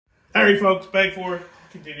Alright folks, bag 4,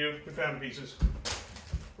 continue, we found the pieces.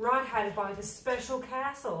 Rod had to buy the special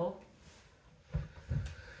castle.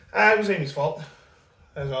 It was Amy's fault,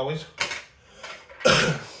 as always.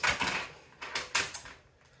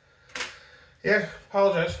 Yeah,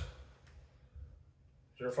 apologize.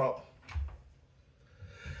 It's your fault.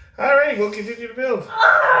 Alright, we'll continue to build.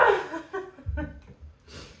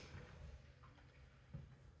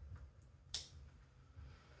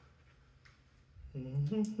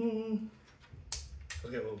 I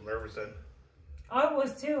was getting a little nervous then. I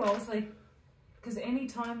was too. I was like, because any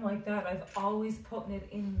time like that, I've always putting it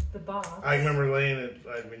in the box. I remember laying it,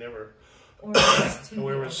 we never, Or just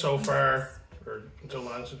we were so far, or until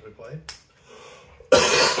now since we played.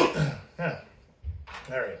 Yeah.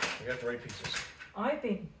 Alright, we got the right pieces. I've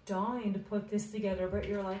been dying to put this together, but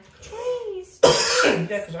you're like, trees. Yeah,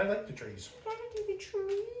 because I like the trees. You gotta do the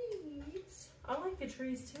trees. I like the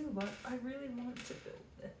trees too, but I really want to build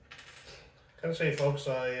it. Gotta say, folks,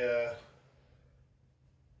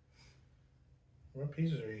 what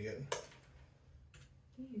pieces are you getting?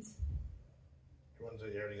 These. The ones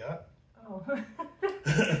that you already got? Oh.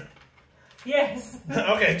 Yes.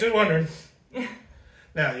 Okay, just wondering.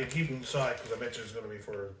 Now, you keep them aside, because I bet you it's going to be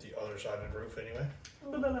for the other side of the roof anyway.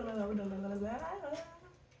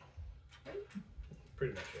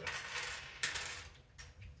 Pretty much, yeah.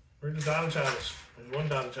 Where's the Donnachadas? There's one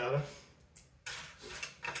Donnachada.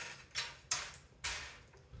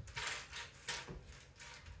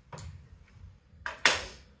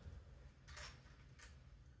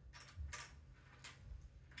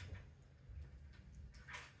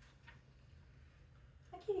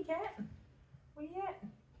 Hi, kitty cat. Where you at?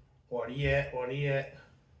 What are you at? What are you at?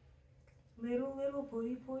 Little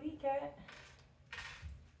putty cat.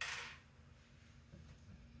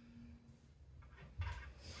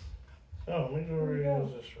 Oh, make sure we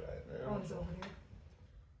use this right now. Oh, it's over here.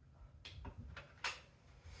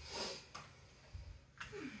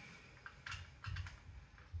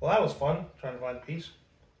 Well, that was fun, trying to find a piece.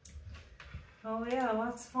 Oh yeah,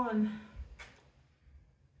 lots of fun.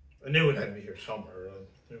 I knew it had to be here somewhere.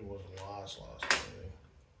 I knew it wasn't lost or anything.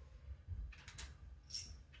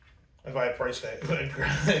 If I had price tags, I'm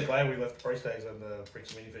glad we left the price tags on the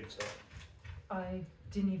bricks and minifig stuff. I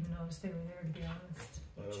didn't even notice they were there, to be honest.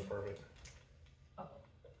 That was perfect.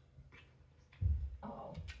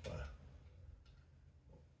 Oh.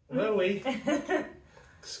 Louie.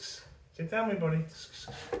 Get down, me buddy.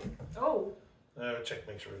 Oh. Check,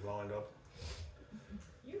 make sure we're lined up.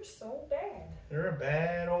 You're so bad. You're a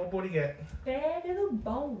bad old booty cat. Bad to the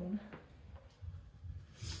bone.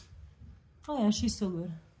 Oh yeah, she's still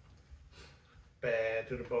good. Bad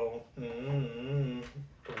to the bone.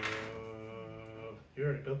 You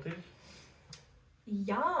already built these?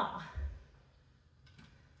 Yeah.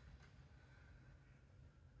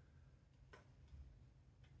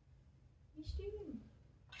 What you doing?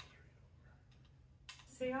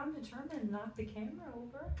 See, I'm determined to knock the camera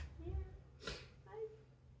over. Yeah. Hi.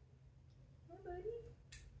 Hi, buddy.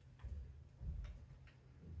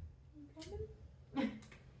 You coming?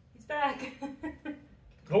 He's back.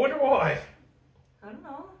 I wonder why. I don't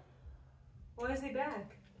know. Why is he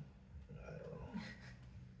back? I don't know.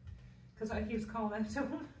 Because I keep calling out to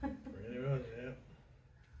him. Really was, yeah.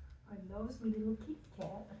 I loves me little kitty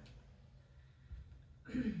cat.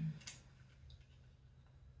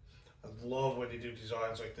 I love when they do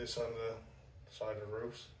designs like this on the side of the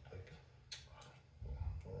roofs. Like,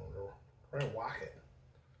 we're gonna whack it.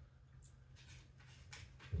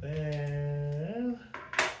 And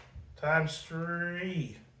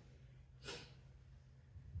 ×3.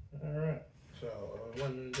 All right. So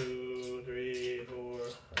 1, 2, 3, 4.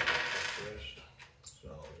 First,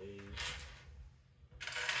 so these.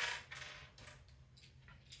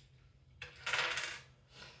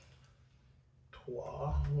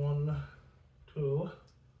 Trois. 1, 2.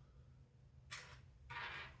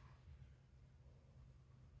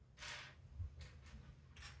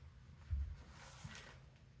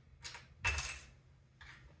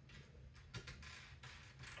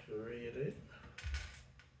 Three it is.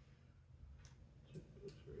 2,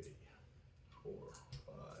 3, 4,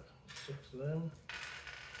 5, 6 of them.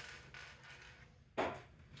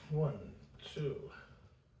 1, 2,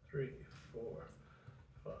 3, 4,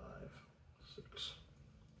 5, 6.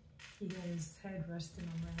 He got his head resting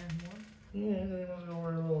on my hand more. Yeah, they must go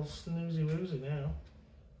wear a little snoozy woozy now.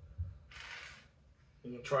 You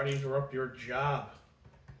can try to interrupt your job.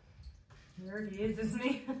 He already is, isn't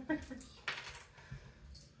he? 7,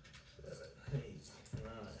 8, 9.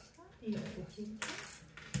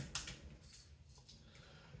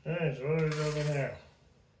 Alright, so what are we building there?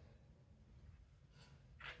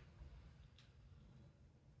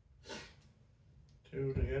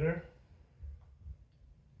 Two together.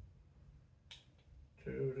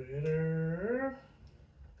 Two together.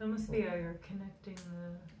 That must be how you're connecting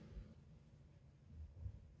the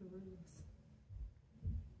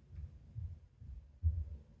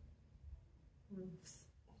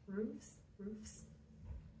roofs. Roofs.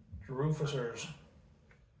 Roofers.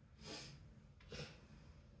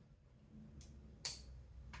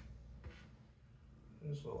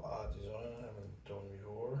 There's a little odd design I haven't done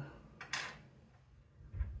before.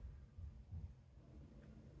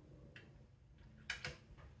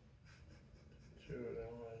 Two of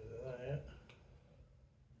them like that.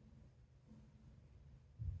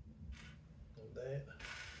 And that.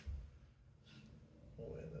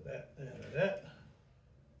 Oh, into that, into that.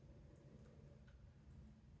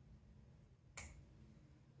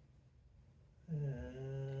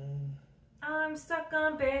 And I'm stuck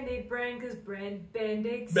on Band-Aid brand because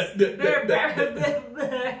Band-Aids. I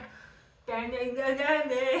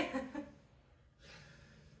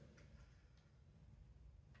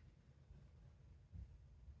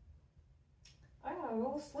got a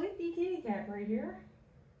little sleepy kitty cat right here.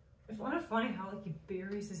 I find it funny how like he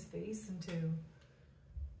buries his face into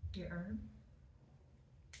your arm.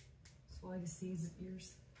 So all you see is his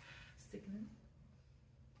ears sticking in.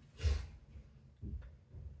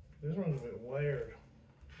 this one's a bit wired.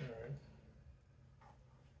 Alright.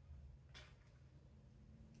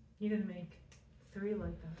 You can make 3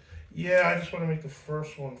 like that. Yeah, I just want to make the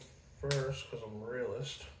first one first because I'm a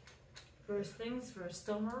realist. First things first,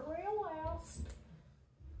 I'm a realist.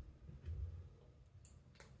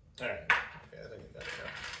 Alright. Okay, I think I got it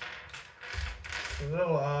now. A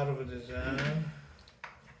little odd of a design.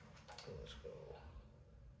 So let's go.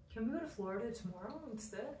 Can we go to Florida tomorrow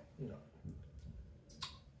instead? No.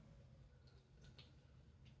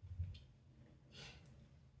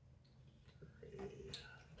 I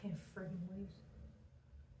can't friggin' wait.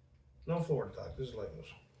 No Florida talk, this is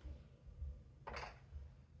Legos.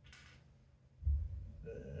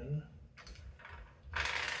 Then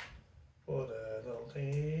put a little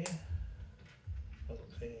T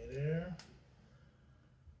there,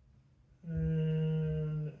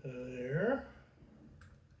 and there,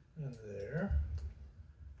 and there.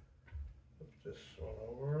 Put this one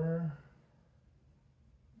over.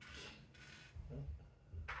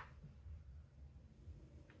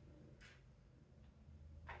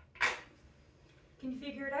 Can you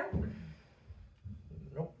figure it out?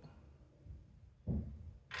 Nope. What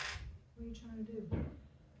are you trying to do?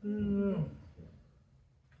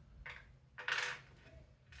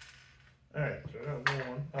 Alright, so I got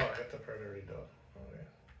one. Oh, I got the part already done. Okay.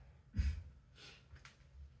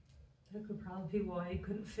 That could probably be why you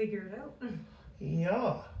couldn't figure it out.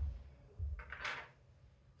 Yeah.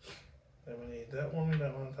 Then we need that one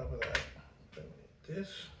on top of that. Then we need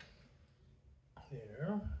this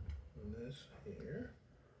here, and this here.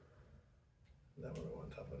 That one on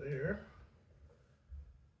top of there.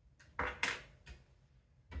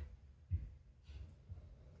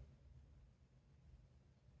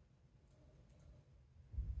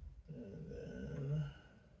 And then,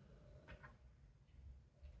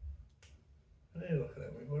 hey, looking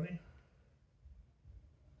at me, buddy.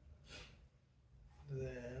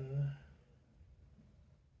 Then,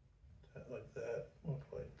 that like that, look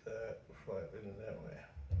like that, flat in that way.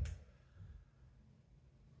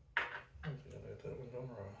 I think I got that one done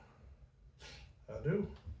wrong. I do.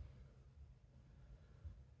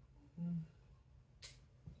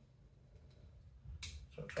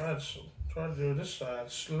 So I tried to do this side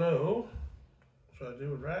slow. So I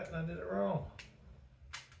do it right and I did it wrong.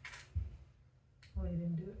 Oh, you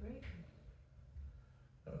didn't do it right?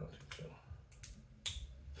 I don't think so.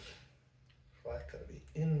 Flat gotta be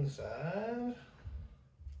inside.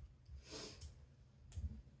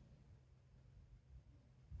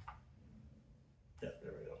 Yeah,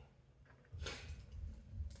 there we go.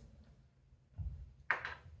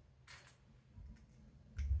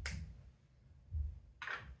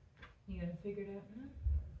 You gotta figure it out now?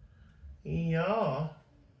 Yeah.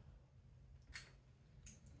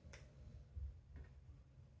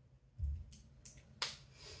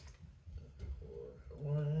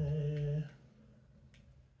 Away.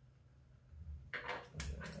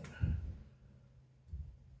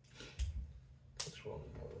 This one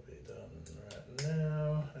will be done right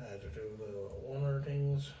now. I had to do the one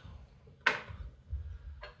things.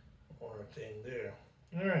 One thing there.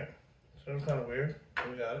 Alright. So it's kind of weird.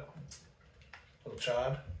 We got it. Little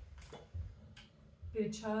chod. Bit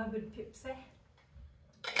of chod, bit of pipsy.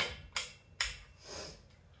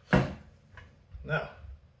 Now,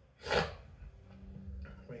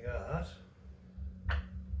 we got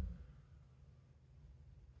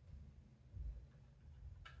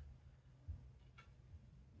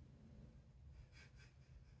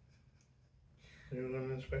You're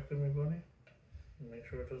gonna inspect it, my buddy? Make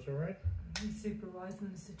sure it does it right? I'm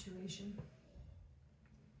supervising the situation.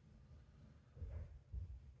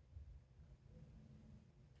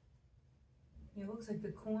 It looks like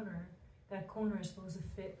that corner is supposed to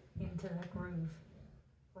fit into that groove.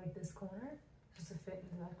 Like this corner, supposed to fit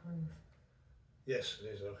into that groove. Yes, it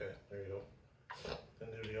is. Okay, there you go. Then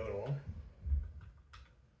do the other one.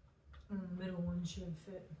 And the middle one should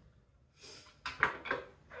fit.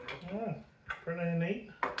 Oh, pretty neat.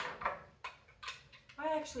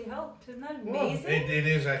 I actually helped. Isn't that amazing? Well, it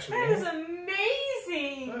is actually. That is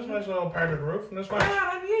amazing. That's a nice little part of the roof. And that's nice.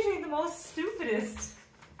 I'm usually the most stupidest.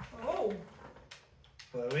 Oh.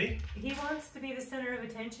 Louis? He wants to be the center of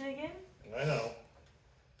attention again? I know.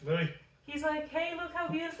 Louis? He's like, hey, look how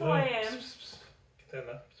beautiful Louis. I am. Get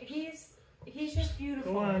that. He's just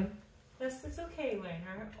beautiful. Go on. It's okay,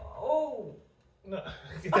 Lerner. Oh. No.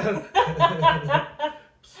 Get that.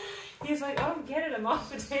 He's like, oh, get it, I'm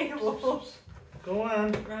off the table. Go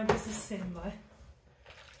on. Rob is a sin, bud.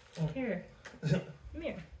 Oh. Here. Come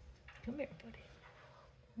here. Come here, buddy.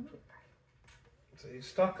 Come here. So he's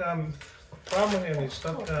stuck on. Problem with him, he's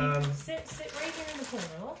stuck on. Sit right here in the corner,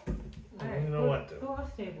 oh? I Alright, don't know what to. Go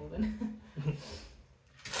off the table then.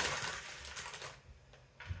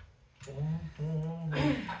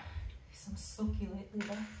 Some silky lately,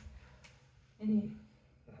 though. Any?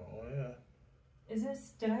 Oh yeah. Is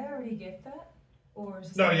this? Did I already get that? Or is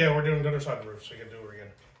this? No, yeah, we're doing the other side of the roof, so you can do it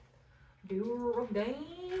again. Dang.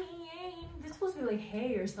 This is supposed to be like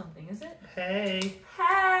hay or something, is it? Hey. Hey.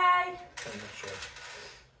 I'm not sure.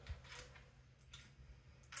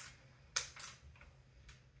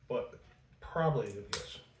 But probably a good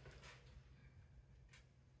guess.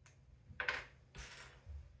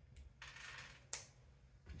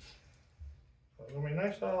 It's gonna be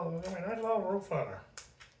nice little roof on her.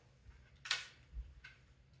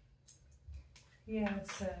 Yeah,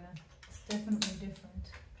 it's definitely different.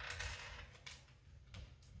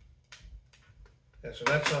 Yeah, so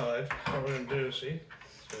that side, what we're gonna do, see?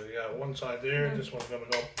 So you got one side there, this one's gonna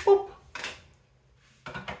go boop.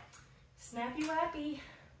 Snappy wappy.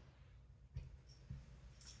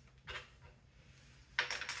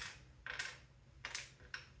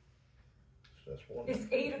 So that's one. It's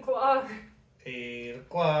 8 o'clock. 8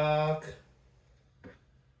 o'clock.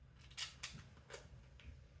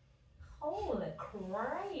 Holy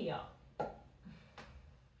crap. So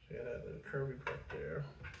you got that curvy part there.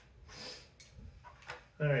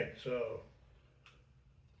 Alright, so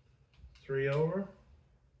 3 over.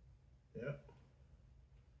 Yep.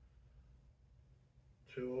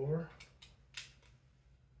 2 over.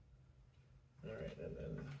 Alright, and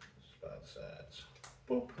then spot sides.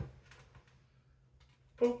 Boop.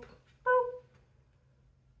 Boop. Boop.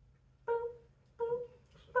 Boop. Boop.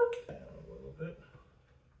 Boop. Down a little bit.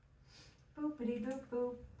 Boopity boop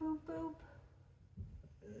boop boop boop.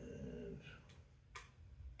 And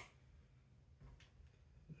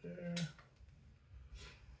there.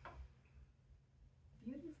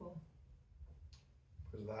 Beautiful.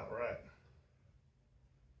 Is that right?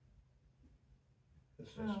 This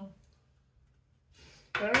is. Oh.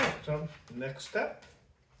 Alright, so next step.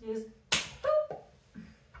 Just boop.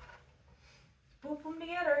 Boop them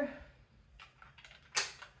together.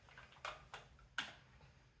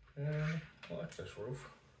 And I like this roof.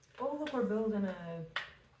 Oh, look, we're building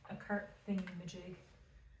a cart thingy-majig.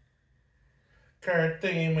 Cart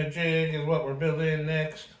thingy-majig is what we're building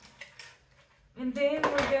next. And then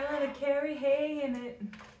we're gonna carry hay in it.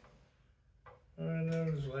 Alright,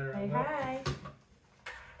 there's layer Hey, on that. hi.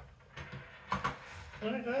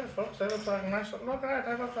 Alright, there, folks, that looks like a nice, look at that,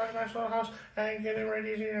 that looks like a nice little house. And get it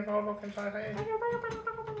ready to go look inside. Hey.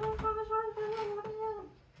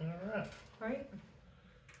 Alright, Right?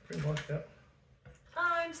 pretty much, yep.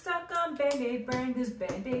 I'm stuck on Band-Aid brand, this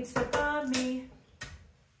Band-Aid stuck on me.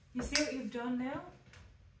 You see what you've done now?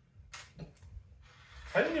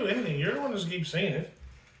 I didn't do anything, you're the one that keeps saying it.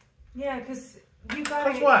 Yeah, because you got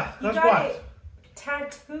That's it. what? You That's got what? it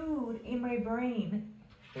tattooed in my brain.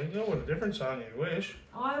 Well, you know what a different song you wish.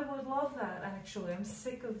 I would love that, actually. I'm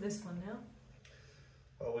sick of this one now.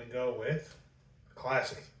 Well, we go with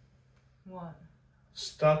classic. What?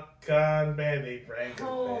 Stuck on Band-Aid brand.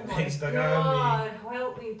 Oh my Band-Aid stuck on God, me.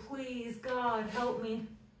 help me, please, God, help me.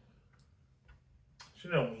 She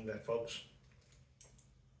don't mean that, folks.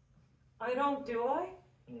 I don't, do I?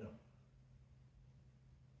 No.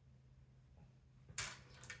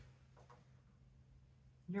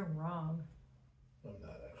 You're wrong. I'm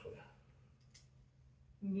not actually.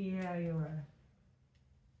 Yeah, you are.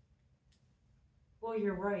 Well,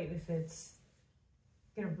 you're right if it's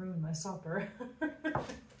gonna ruin my supper. Alright,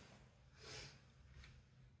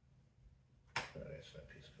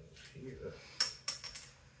 here.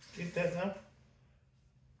 Get that now?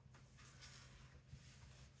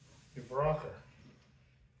 You brought her.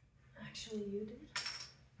 Actually, you did.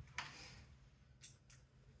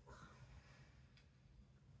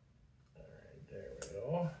 Alright, there we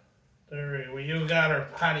go. There we go. Well, you got her,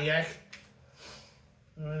 Pontiac.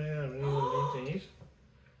 Oh, yeah, we need these.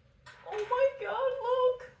 Oh my god,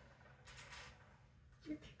 look!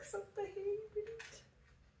 You pick up the hay,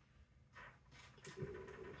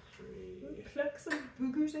 Three. pluck some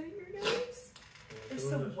boogers out of your nose. There's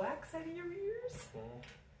some wax out of your ears.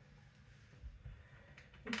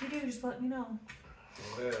 If you do, just let me know.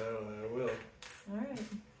 Yeah, I will. Alright.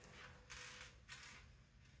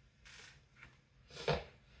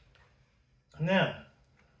 Now,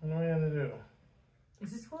 what are we gonna do?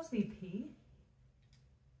 Is this supposed to be pee?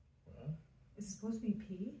 Huh? Is it supposed to be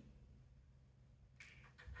pee?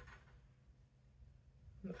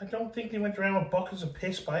 I don't think they went around with buckets of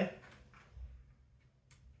piss, by.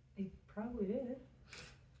 They probably did.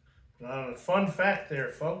 Fun fact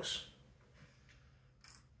there, folks.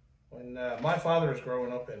 When my father was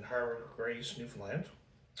growing up in Harvard Grace, Newfoundland,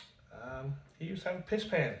 he used to have a piss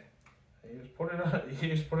pan. He used to put it on. He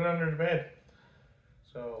used to put it under the bed.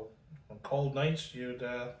 So on cold nights, you'd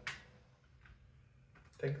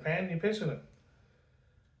take the pan and you piss in it.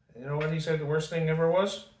 And you know what he said the worst thing ever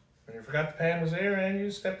was? When you forgot the pan was there and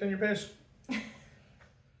you stepped in your piss.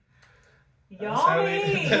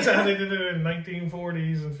 Yummy! That's how they did it in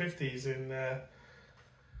 1940s and 50s in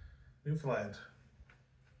Newfoundland.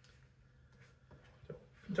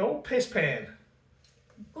 The old piss pan.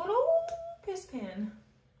 Good old piss pan.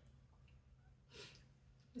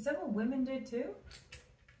 Is that what women did too?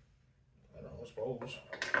 I don't know, I suppose.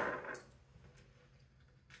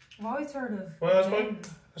 I've always heard of. Well, I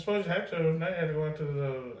suppose you have to. Now you had to go out to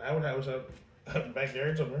the outhouse out in the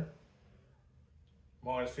backyard somewhere.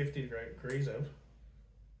 Minus 50 degrees out.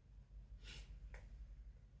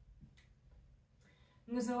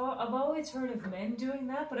 So I've always heard of men doing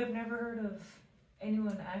that, but I've never heard of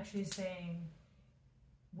anyone actually saying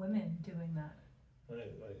women doing that.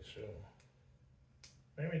 Right, so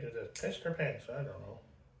maybe they just pissed their pants. I don't know.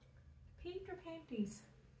 Peed your panties.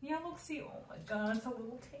 Yeah, look, see. Oh my god, it's a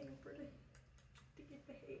little tiny pretty to get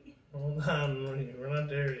the hay. Hold on, we're not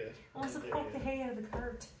there yet. I want to pluck the hay out of the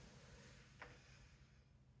cart.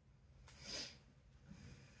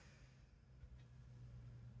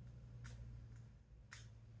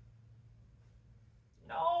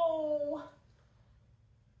 No!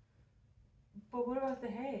 But what about the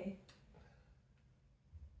hay?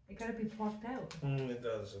 It gotta be plucked out. It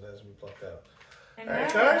does. It has to be plucked out. And All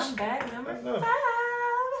right, now guys. I'm bag number 5.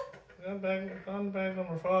 On bag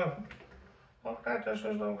number 5. Look at this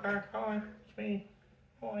little car. Hi, it's me.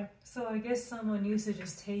 Hi. So I guess someone used to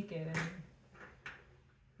just take it and,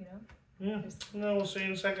 you know? Yeah. No, we'll see you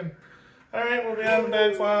in a second. All right, we'll be on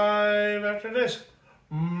bag 5 after this.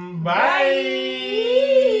 Bye.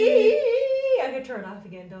 I could turn it off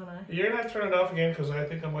again, don't I? You're gonna have to turn it off again because I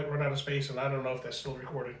think I might run out of space, and I don't know if that's still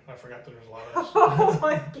recording. I forgot that there's a lot of this. Oh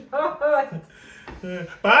my god. Bye.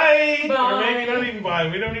 Bye. Or maybe not even bye.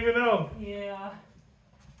 We don't even know. Yeah.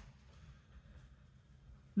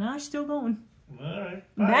 No, it's still going. All right.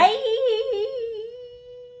 Bye.